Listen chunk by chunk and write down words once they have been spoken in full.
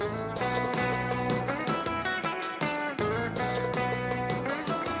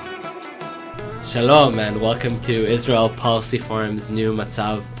Shalom and welcome to Israel Policy Forum's new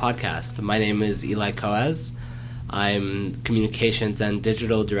Matzav podcast. My name is Eli Koaz. I'm Communications and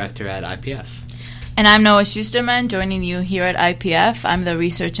Digital Director at IPF. And I'm Noah Schusterman, joining you here at IPF. I'm the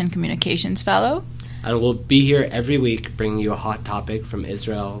Research and Communications Fellow. And we'll be here every week bringing you a hot topic from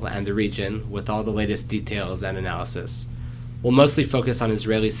Israel and the region with all the latest details and analysis. We'll mostly focus on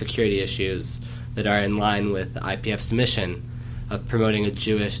Israeli security issues that are in line with IPF's mission of promoting a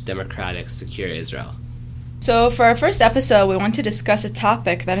Jewish, democratic, secure Israel. So for our first episode, we want to discuss a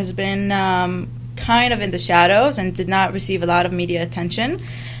topic that has been kind of in the shadows and did not receive a lot of media attention,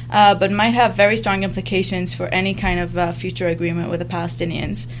 but might have very strong implications for any kind of future agreement with the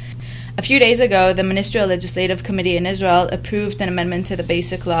Palestinians. A few days ago, the Ministerial Legislative Committee in Israel approved an amendment to the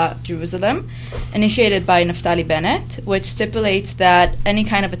Basic Law of Jerusalem, initiated by Naftali Bennett, which stipulates that any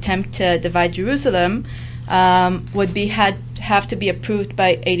kind of attempt to divide Jerusalem would have to be approved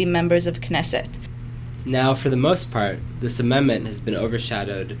by 80 members of Knesset. Now, for the most part, this amendment has been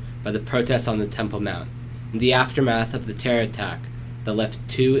overshadowed by the protests on the Temple Mount in the aftermath of the terror attack that left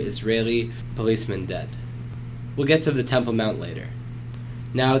 2 Israeli policemen dead. We'll get to the Temple Mount later.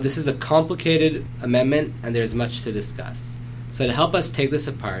 Now, this is a complicated amendment and there's much to discuss. So to help us take this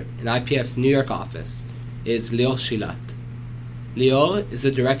apart, in IPF's New York office is Lior Shilat. Lior is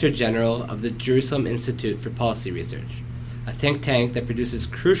the Director General of the Jerusalem Institute for Policy Research, a think tank that produces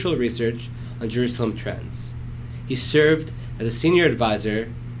crucial research on Jerusalem trends. He served as a senior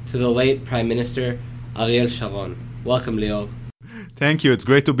advisor to the late Prime Minister Ariel Sharon. Welcome, Lior. Thank you. It's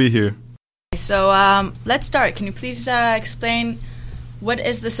great to be here. So let's start. Can you please explain what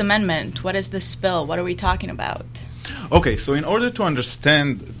is this amendment? What is this bill? What are we talking about? Okay, so in order to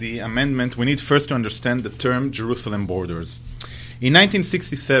understand the amendment, we need first to understand the term Jerusalem borders. In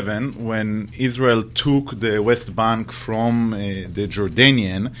 1967, when Israel took the West Bank from the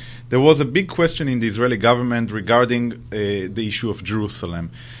Jordanian, there was a big question in the Israeli government regarding the issue of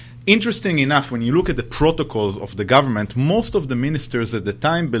Jerusalem. Interesting enough, when you look at the protocols of the government, most of the ministers at the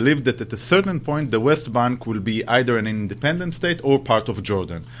time believed that at a certain point the West Bank will be either an independent state or part of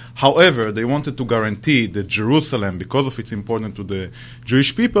Jordan. However, they wanted to guarantee that Jerusalem, because of its importance to the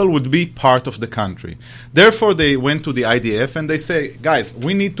Jewish people, would be part of the country. Therefore, they went to the IDF and they say, guys,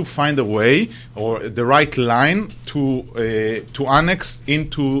 we need to find a way or the right line to annex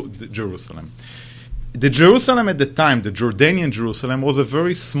into Jerusalem. The Jerusalem at the time, the Jordanian Jerusalem, was a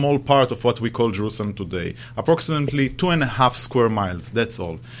very small part of what we call Jerusalem today, approximately 2.5 square miles, that's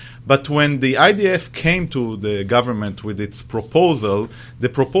all. But when the IDF came to the government with its proposal, the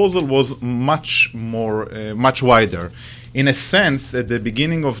proposal was much wider. In a sense, at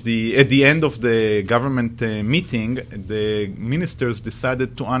the end of the government meeting, the ministers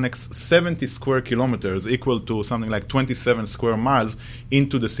decided to annex 70 square kilometers, equal to something like 27 square miles,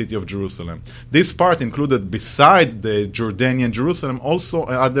 into the city of Jerusalem. This part included, beside the Jordanian Jerusalem, also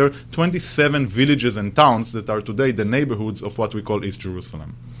other 27 villages and towns that are today the neighborhoods of what we call East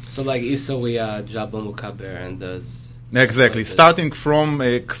Jerusalem. So like Isawiya, Jabal Mukaber, and those... Exactly, starting from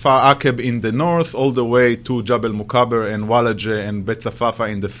Kfar Akeb in the north all the way to Jabal Mukaber and Walajeh and Bet Safafa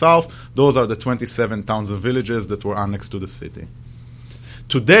in the south. Those are the 27 towns and villages that were annexed to the city.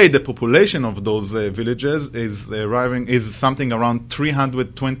 Today, the population of those villages is something around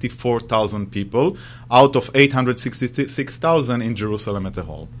 324,000 people out of 866,000 in Jerusalem as a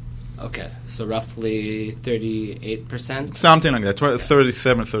whole. Okay, so roughly 38%? Something like that,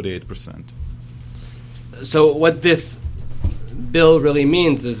 38%. So what this bill really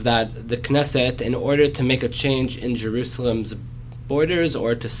means is that the Knesset, in order to make a change in Jerusalem's borders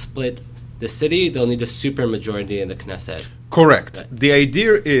or to split the city, they'll need a supermajority in the Knesset. Correct. Right. The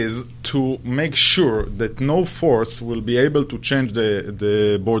idea is to make sure that no force will be able to change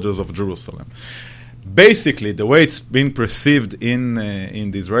the borders of Jerusalem. Basically, the way it's been perceived in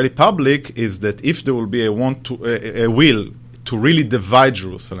the Israeli public is that if there will be a will to really divide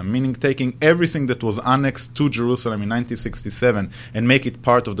Jerusalem, meaning taking everything that was annexed to Jerusalem in 1967 and make it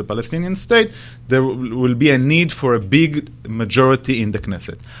part of the Palestinian state, there will be a need for a big majority in the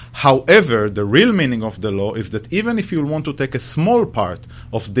Knesset. However, the real meaning of the law is that even if you want to take a small part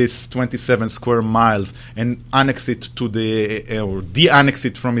of this 27 square miles and annex it to or de-annex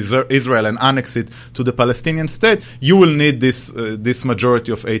it from Israel and annex it to the Palestinian state, you will need this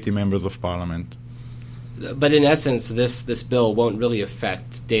majority of 80 members of parliament. But in essence, this bill won't really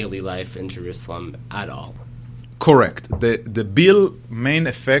affect daily life in Jerusalem at all. Correct. The bill main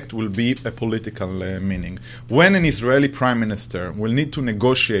effect will be a political meaning. When an Israeli prime minister will need to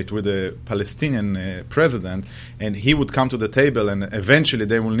negotiate with a Palestinian president, and he would come to the table and eventually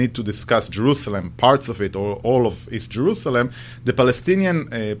they will need to discuss Jerusalem, parts of it or all of East Jerusalem, the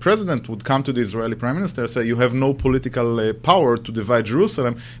Palestinian president would come to the Israeli prime minister and say, you have no political power to divide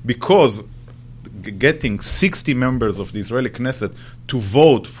Jerusalem, because getting 60 members of the Israeli Knesset to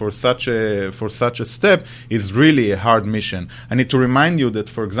vote for such a step is really a hard mission. I need to remind you that,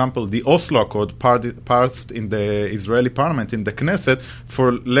 for example, the Oslo Accord passed in the Israeli parliament, in the Knesset,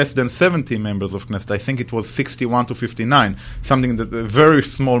 for less than 70 members of Knesset. I think it was 61 to 59, something that a very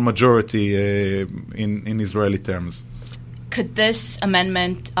small majority in Israeli terms. Could this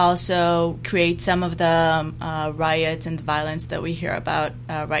amendment also create some of the riots and violence that we hear about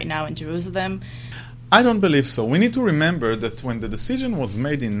right now in Jerusalem? I don't believe so. We need to remember that when the decision was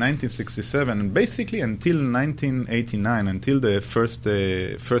made in 1967, and basically until 1989, until the first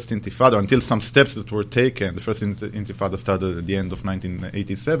Intifada, until some steps that were taken, the first Intifada started at the end of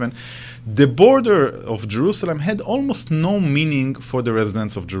 1987, the border of Jerusalem had almost no meaning for the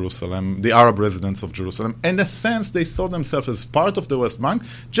residents of Jerusalem, the Arab residents of Jerusalem. In a sense, they saw themselves as part of the West Bank,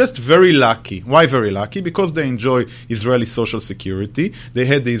 just very lucky. Why very lucky? Because they enjoy Israeli social security. They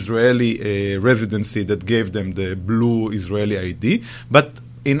had the Israeli residency that gave them the blue Israeli ID, but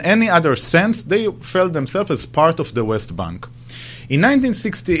in any other sense, they felt themselves as part of the West Bank. In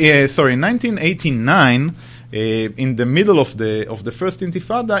 1989, in the middle of the first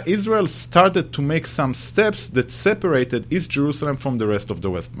Intifada, Israel started to make some steps that separated East Jerusalem from the rest of the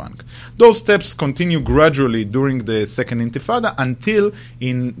West Bank. Those steps continue gradually during the second Intifada until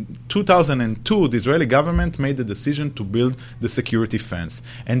in 2002, the Israeli government made the decision to build the security fence.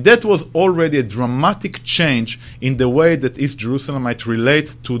 And that was already a dramatic change in the way that East Jerusalem might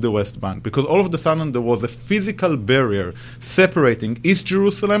relate to the West Bank, because all of a sudden there was a physical barrier separating East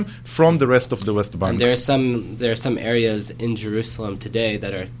Jerusalem from the rest of the West Bank. And there are some areas in Jerusalem today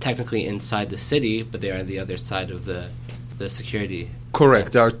that are technically inside the city, but they are on the other side of the security.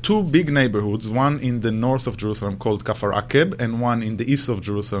 Correct. There are two big neighborhoods, one in the north of Jerusalem called Kafar Akeb, and one in the east of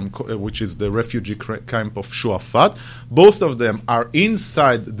Jerusalem, which is the refugee camp of Shuafat. Both of them are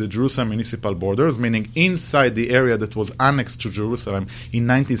inside the Jerusalem municipal borders, meaning inside the area that was annexed to Jerusalem in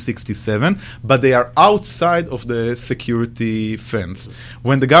 1967, but they are outside of the security fence.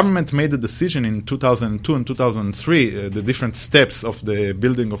 When the government made the decision in 2002 and 2003, the different steps of the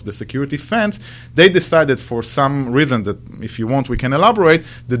building of the security fence, they decided for some reason that, if you want, we can elaborate,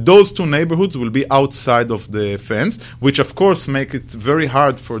 that those two neighborhoods will be outside of the fence, which of course make it very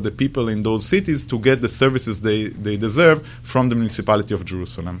hard for the people in those cities to get the services they deserve from the municipality of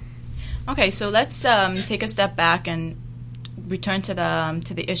Jerusalem. Okay, so let's take a step back and return to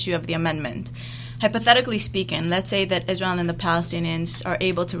the issue of the amendment. Hypothetically speaking, let's say that Israel and the Palestinians are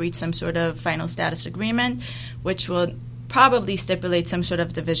able to reach some sort of final status agreement, which will probably stipulate some sort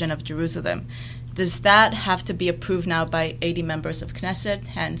of division of Jerusalem. Does that have to be approved now by 80 members of Knesset?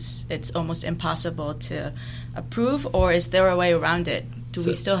 Hence, it's almost impossible to approve, or is there a way around it? Do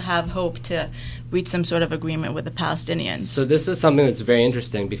we still have hope to reach some sort of agreement with the Palestinians? So this is something that's very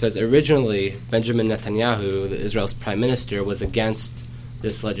interesting, because originally Benjamin Netanyahu, Israel's prime minister, was against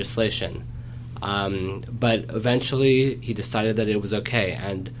this legislation. But eventually he decided that it was okay.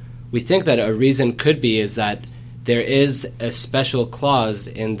 And we think that a reason could be is that there is a special clause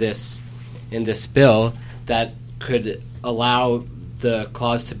in this bill that could allow the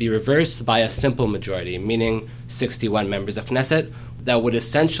clause to be reversed by a simple majority, meaning 61 members of Knesset, that would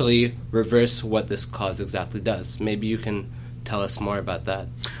essentially reverse what this clause exactly does. Maybe you can tell us more about that.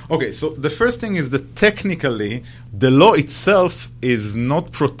 Okay, so the first thing is that technically the law itself is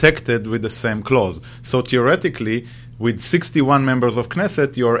not protected with the same clause. So theoretically, with 61 members of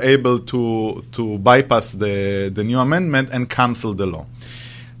Knesset, you are able to bypass the new amendment and cancel the law.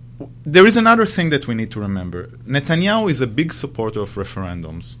 There is another thing that we need to remember. Netanyahu is a big supporter of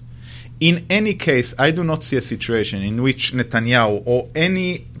referendums. In any case, I do not see a situation in which Netanyahu or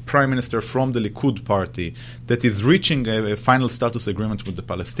any prime minister from the Likud party that is reaching a final status agreement with the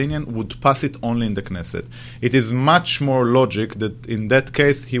Palestinian would pass it only in the Knesset. It is much more logic that in that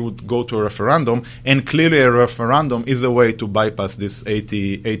case he would go to a referendum, and clearly a referendum is a way to bypass this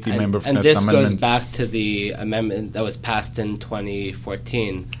 80 member of Knesset amendment. And this goes back to the amendment that was passed in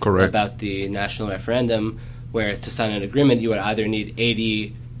 2014. Correct. About the national referendum, where to sign an agreement you would either need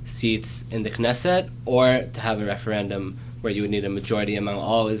 80 seats in the Knesset or to have a referendum where you would need a majority among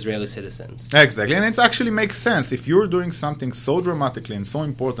all Israeli citizens. Exactly, and it actually makes sense. If you're doing something so dramatically and so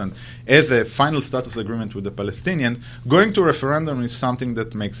important as a final status agreement with the Palestinians, going to a referendum is something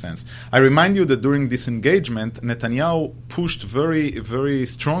that makes sense. I remind you that during this engagement, Netanyahu pushed very, very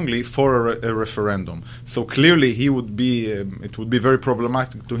strongly for a referendum. So clearly it would be very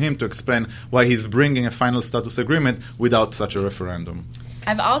problematic to him to explain why he's bringing a final status agreement without such a referendum.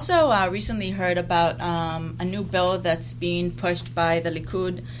 I've also recently heard about a new bill that's being pushed by the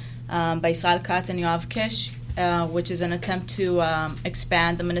Likud, by Israel Katz and Yoav Kish, which is an attempt to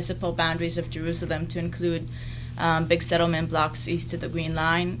expand the municipal boundaries of Jerusalem to include big settlement blocks east of the Green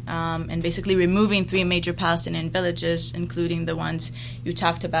Line, and basically removing 3 major Palestinian villages, including the ones you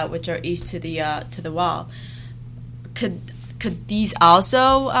talked about, which are east to the wall. Could these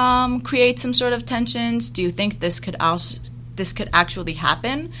also create some sort of tensions? Do you think this could actually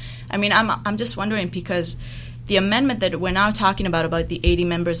happen? I mean, I'm just wondering, because the amendment that we're now talking about the 80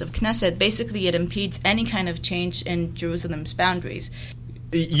 members of Knesset, basically it impedes any kind of change in Jerusalem's boundaries.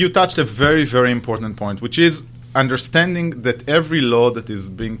 You touched a very, very important point, which is understanding that every law that is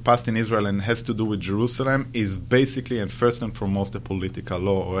being passed in Israel and has to do with Jerusalem is basically and first and foremost a political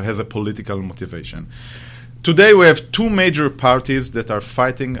law, or has a political motivation. Today we have 2 major parties that are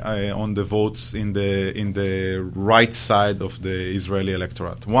fighting on the votes in the right side of the Israeli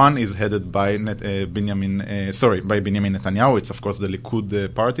electorate. One is headed by Benjamin Netanyahu. It's of course the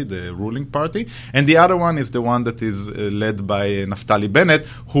Likud party, the ruling party, and the other one is the one that is led by Naftali Bennett,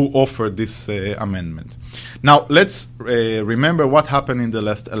 who offered this amendment. Now, let's remember what happened in the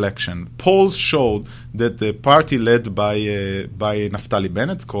last election. Polls showed that the party led by Naftali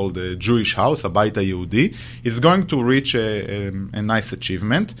Bennett, called the Jewish House, Habayit HaYehudi, is going to reach a nice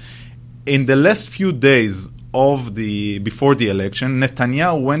achievement. In the last few days before the election,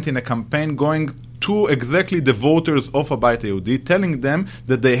 Netanyahu went in a campaign going to exactly the voters of Habayit HaYehudi, telling them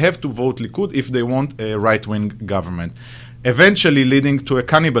that they have to vote Likud if they want a right-wing government, eventually leading to a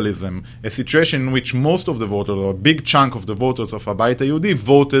cannibalism, a situation in which most of the voters, or a big chunk of the voters of Habayit HaYehudi,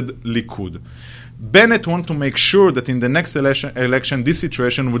 voted Likud. Bennett wanted to make sure that in the next election this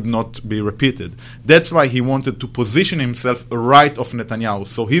situation would not be repeated. That's why he wanted to position himself right of Netanyahu,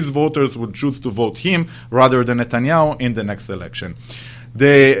 so his voters would choose to vote him rather than Netanyahu in the next election.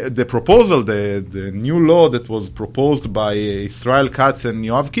 The proposal, the new law that was proposed by Israel Katz and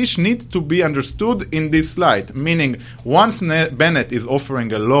Yoav Kish, needs to be understood in this light. Meaning, once Bennett is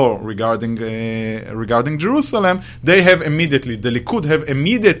offering a law regarding Jerusalem, the Likud have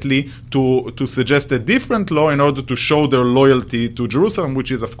immediately to suggest a different law in order to show their loyalty to Jerusalem, which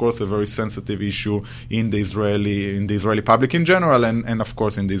is of course a very sensitive issue in the Israeli public in general, and of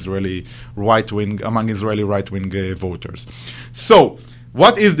course in the Israeli among Israeli right-wing voters. So,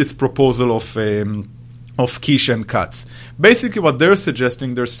 what is this proposal of Kish and Katz? Basically, what they're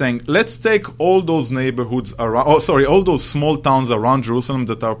suggesting, they're saying, let's take all those neighborhoods all those small towns around Jerusalem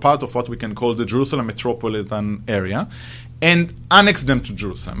that are part of what we can call the Jerusalem metropolitan area, and annex them to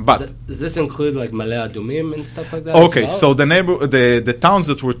Jerusalem. But does this include like Ma'ale Adumim and stuff like that? Okay, as well? so the towns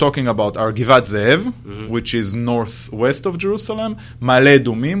that we're talking about are Givat Ze'ev, which is northwest of Jerusalem, Ma'ale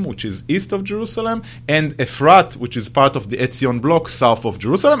Adumim, which is east of Jerusalem, and Efrat, which is part of the Etzion block south of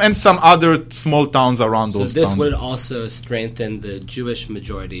Jerusalem, and some other small towns around those towns. So this would also strengthen the Jewish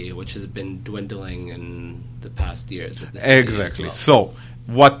majority, which has been dwindling in the past years. Exactly. Well. So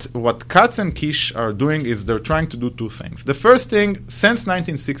what Katz and Kish are doing is they're trying to do 2 things. The first thing, since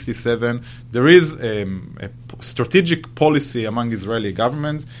 1967, there is a strategic policy among Israeli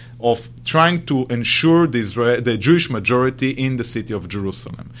governments of trying to ensure the Jewish majority in the city of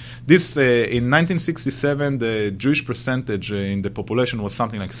Jerusalem. This in 1967, the Jewish percentage in the population was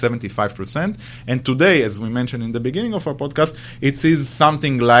something like 75%, and today, as we mentioned in the beginning of our podcast, it is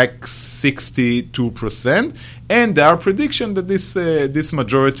something like 62%. And there are predictions that this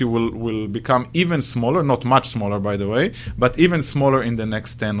majority will become even smaller, not much smaller, by the way, but even smaller in the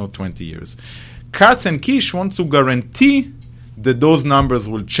next 10 or 20 years. Katz and Kish want to guarantee that those numbers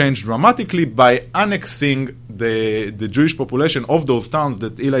will change dramatically by annexing the Jewish population of those towns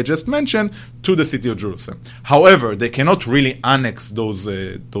that Eli just mentioned to the city of Jerusalem. However, they cannot really annex those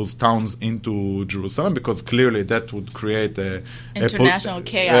towns into Jerusalem, because clearly that would create international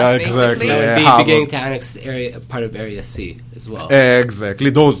chaos, basically. Exactly. It would be beginning to annex part of Area C as well. Exactly.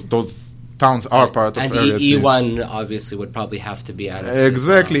 Those towns are part of and Area C. E1 obviously would probably have to be annexed.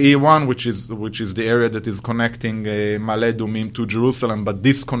 Exactly, E1, which is the area that is connecting Ma'ale Adumim to Jerusalem, but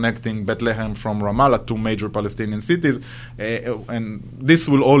disconnecting Bethlehem from Ramallah, two major Palestinian cities, and this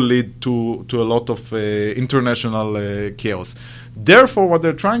will all lead to a lot of international chaos. Therefore, what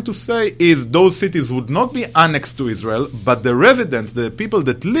they're trying to say is those cities would not be annexed to Israel, but the residents, the people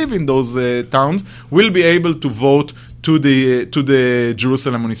that live in those towns, will be able to vote to the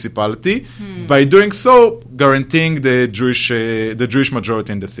Jerusalem municipality. By doing so, guaranteeing the Jewish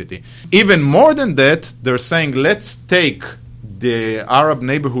majority in the city. Even more than that, they're saying let's take the Arab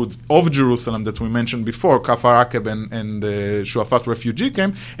neighborhoods of Jerusalem that we mentioned before, Kafar Akeb and the Shuafat refugee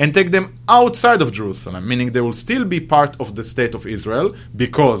camp, and take them outside of Jerusalem, meaning they will still be part of the state of Israel,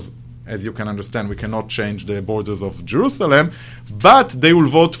 because, as you can understand, we cannot change the borders of Jerusalem, but they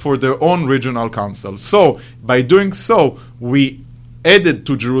will vote for their own regional council. So, by doing so, we added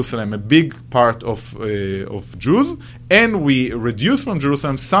to Jerusalem a big part of Jews, and we reduced from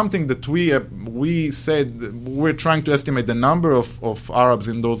Jerusalem something that we said we're trying to estimate the number of Arabs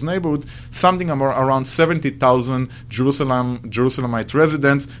in those neighborhoods, something around 70,000 Jerusalemite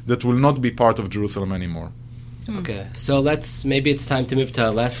residents that will not be part of Jerusalem anymore. Okay, so maybe it's time to move to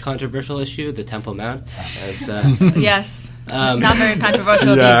a less controversial issue, the Temple Mount. Yes, not very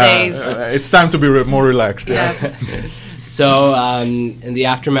controversial these days. It's time to be more relaxed. Yeah. So, in the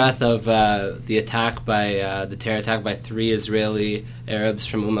aftermath of the attack the terror attack by 3 Israeli Arabs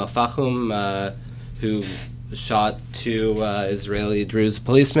from Al-Fahum, who shot 2 Israeli Druze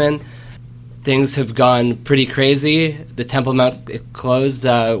policemen, things have gone pretty crazy. The Temple Mount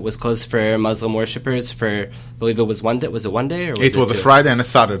was closed for Muslim worshippers for, I believe it was 1 day. Was it 1 day? Or it was a Friday and a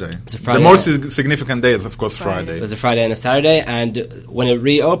Saturday. It's a Friday. The most significant day is, of course, Friday. It was a Friday and a Saturday, and when it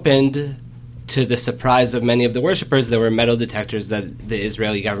reopened, to the surprise of many of the worshippers, there were metal detectors that the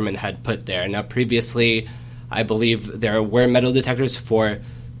Israeli government had put there. Now, previously, I believe there were metal detectors for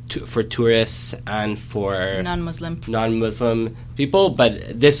tourists and for non-Muslim people,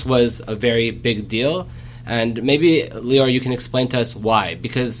 but this was a very big deal. And maybe, Lior, you can explain to us why.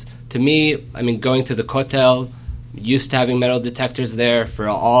 Because to me, going to the Kotel, used to having metal detectors there for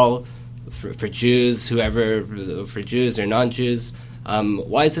Jews, for Jews or non-Jews.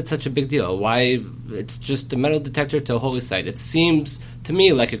 Why is it such a big deal? Why it's just a metal detector to a holy site? It seems to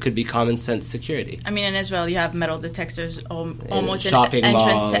me like it could be common sense security. In Israel, you have metal detectors almost in shopping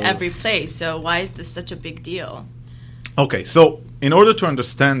entrance malls. to every place. So why is this such a big deal? Okay, so in order to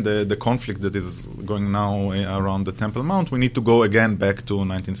understand the conflict that is going now around the Temple Mount, we need to go again back to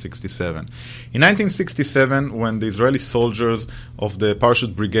 1967. In 1967, when the Israeli soldiers of the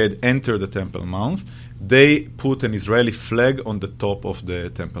Parachute Brigade entered the Temple Mount, they put an Israeli flag on the top of the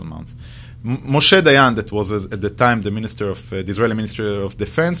Temple Mount. Moshe Dayan, that was at the time the Israeli Minister of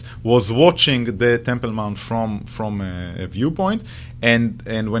Defense, was watching the Temple Mount from a viewpoint, and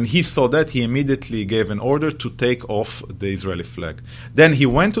when he saw that, he immediately gave an order to take off the Israeli flag. Then he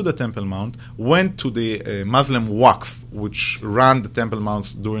went to the Temple Mount, went to the Muslim Waqf, which ran the Temple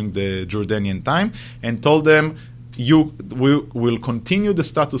Mount during the Jordanian time, and told them, we will continue the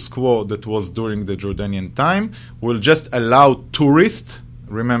status quo that was during the Jordanian time. We'll just allow tourists,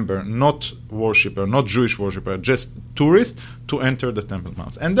 remember, not worshipper, not Jewish worshipper, just tourists, to enter the Temple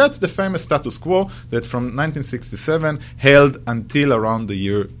Mount. And that's the famous status quo that from 1967 held until around the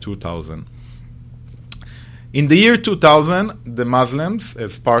year 2000. In the year 2000, the Muslims,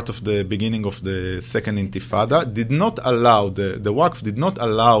 as part of the beginning of the Second Intifada, did not allow, the Waqf did not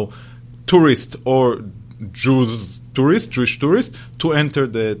allow tourists or Jewish tourists, to enter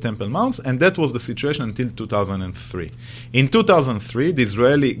the Temple Mounts, and that was the situation until 2003. In 2003, the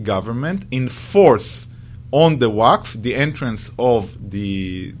Israeli government enforced on the Waqf the entrance of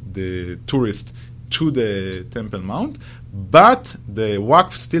the tourists to the Temple Mount, but the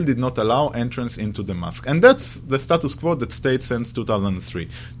Waqf still did not allow entrance into the mosque. And that's the status quo that stayed since 2003.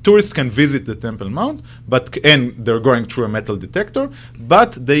 Tourists can visit the Temple Mount, and they're going through a metal detector,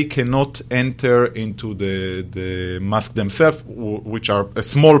 but they cannot enter into the mosque themselves, which are a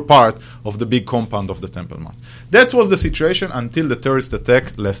small part of the big compound of the Temple Mount. That was the situation until the terrorist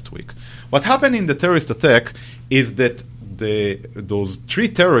attack last week. What happened in the terrorist attack is that those 3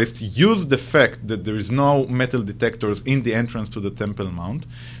 terrorists used the fact that there is no metal detectors in the entrance to the Temple Mount.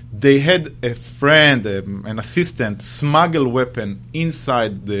 They had a friend, an assistant, smuggle weapon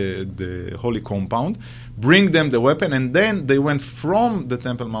inside the holy compound, bring them the weapon, and then they went from the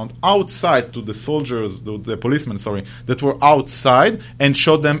Temple Mount outside to the soldiers, the policemen, that were outside, and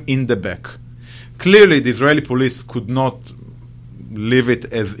shot them in the back. Clearly, the Israeli police could not leave it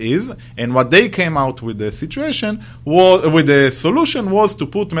as is. And what they came out with the solution was to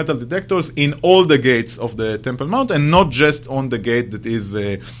put metal detectors in all the gates of the Temple Mount and not just on the gate that is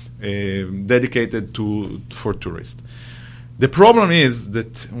dedicated for tourists. The problem is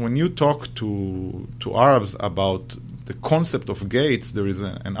that when you talk to Arabs about the concept of gates, there is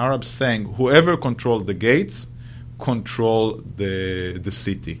an Arab saying, whoever controls the gates control the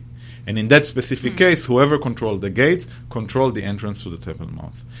city. And in that specific case, whoever controlled the gates controlled the entrance to the Temple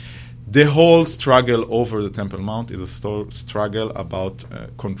Mount. The whole struggle over the Temple Mount is a struggle about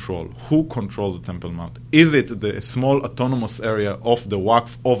control. Who controls the Temple Mount? Is it the small autonomous area of the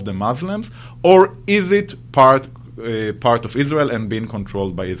Waqf of the Muslims, or is it part of Israel and being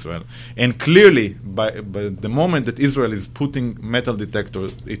controlled by Israel? And clearly, by the moment that Israel is putting metal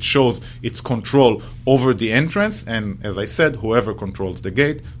detectors, it shows its control over the entrance, and as I said, whoever controls the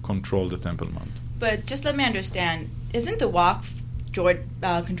gate controls the Temple Mount. But just let me understand, isn't the Waqf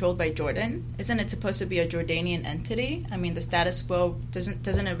controlled by Jordan? Isn't it supposed to be a Jordanian entity? I mean, the status quo, doesn't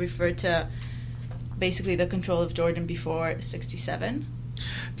it refer to basically the control of Jordan before 1967?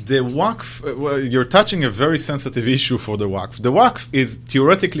 The Waqf, you're touching a very sensitive issue for the Waqf. The Waqf is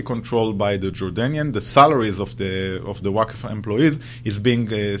theoretically controlled by the Jordanian. The salaries of the Waqf employees is being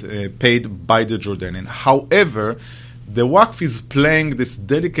paid by the Jordanian. However, the Waqf is playing this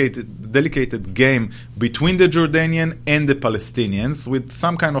delicate game between the Jordanian and the Palestinians with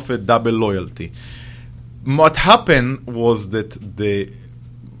some kind of a double loyalty. What happened was that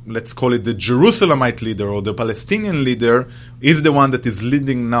let's call it the Jerusalemite leader or the Palestinian leader is the one that is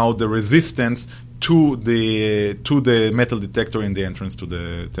leading now the resistance to the metal detector in the entrance to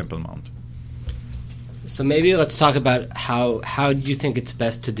the Temple Mount. So maybe let's talk about how do you think it's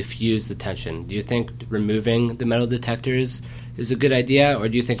best to diffuse the tension? Do you think removing the metal detectors is a good idea, or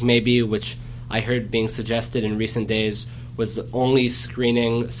do you think maybe, which I heard being suggested in recent days, was only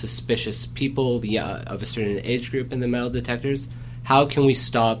screening suspicious people of a certain age group in the metal detectors? How can we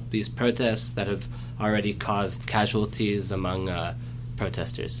stop these protests that have already caused casualties among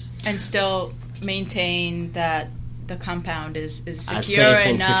protesters? And still maintain that the compound is secure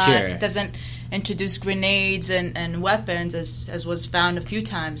and doesn't introduce grenades and weapons as was found a few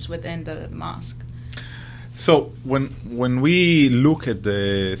times within the mosque. So when we look at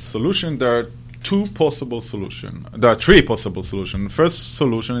the solution, there are three possible solutions. First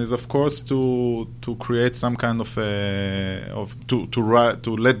solution is, of course, to create some kind of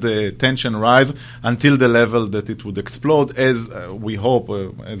to let the tension rise until the level that it would explode. As we hope,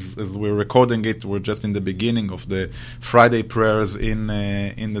 as we're recording it, we're just in the beginning of the Friday prayers in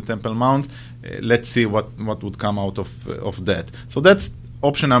the Temple Mount. Let's see what would come out of that. So that's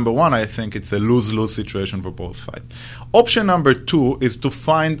option number one. I think it's a lose-lose situation for both sides. Option number two is to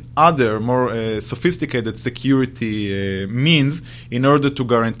find other, more sophisticated security means in order to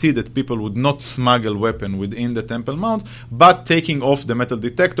guarantee that people would not smuggle weapons within the Temple Mount, but taking off the metal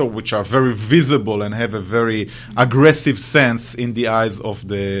detector, which are very visible and have a very aggressive sense in the eyes of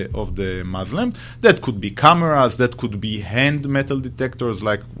the Muslim. That could be cameras, that could be hand metal detectors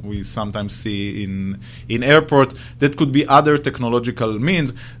like we sometimes see in airports. That could be other technological means.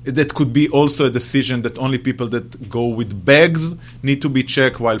 That could be also a decision that only people that go with bags need to be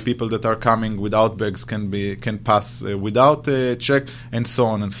checked, while people that are coming without bags can pass without a check, and so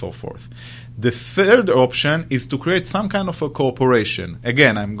on and so forth. The third option is to create some kind of a cooperation.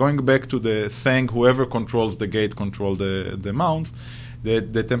 Again, I'm going back to the saying, whoever controls the gate controls the mount,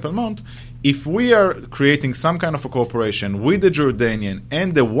 the Temple Mount. If we are creating some kind of a cooperation with the Jordanian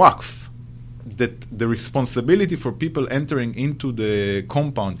and the Waqf, that the responsibility for people entering into the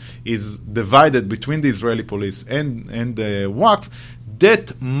compound is divided between the Israeli police and the Waqf,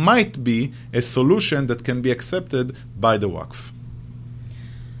 that might be a solution that can be accepted by the Waqf.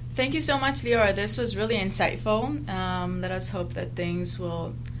 Thank you so much, Lior. This was really insightful. Let us hope that things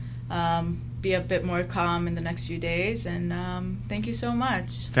will be a bit more calm in the next few days. And thank you so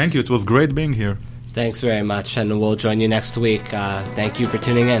much. Thank you. It was great being here. Thanks very much, and we'll join you next week. Thank you for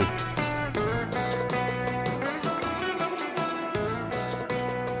tuning in.